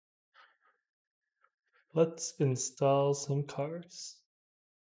Let's install some cars.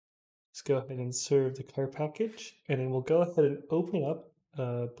 Let's go ahead and serve the car package, and then we'll go ahead and open up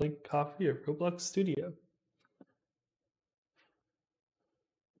a blank copy of Roblox Studio.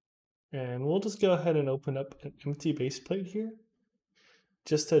 And we'll just go ahead and open up an empty base plate here,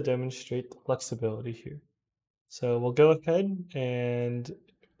 just to demonstrate the flexibility here. So we'll go ahead and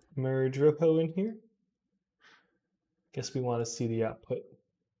merge Ropo in here. Guess we want to see the output.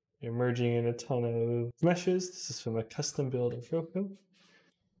 You're merging in a ton of meshes. This is from a custom build of Ropo.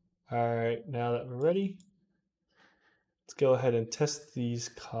 All right, now that we're ready, let's go ahead and test these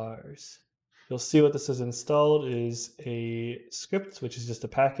cars. You'll see what this has installed is a script, which is just a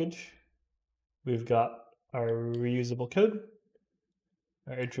package. We've got our reusable code,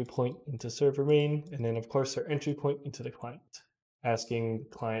 our entry point into server main, and then of course our entry point into the client, asking the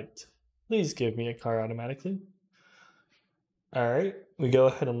client, please give me a car automatically. All right, we go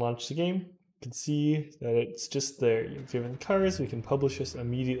ahead and launch the game. You can see that it's just there. You've given cars, we can publish this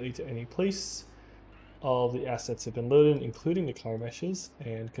immediately to any place. All the assets have been loaded, including the car meshes,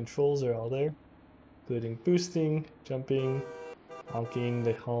 and controls are all there, including boosting, jumping, honking,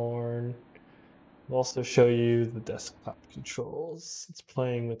 the horn. We'll also show you the desktop controls. It's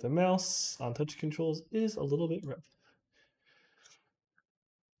playing with the mouse on touch controls is a little bit rough.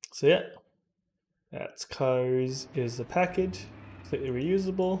 So yeah, that's Cars is a package, completely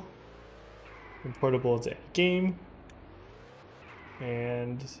reusable, importable into any game,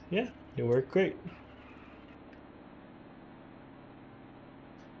 and yeah, it worked great.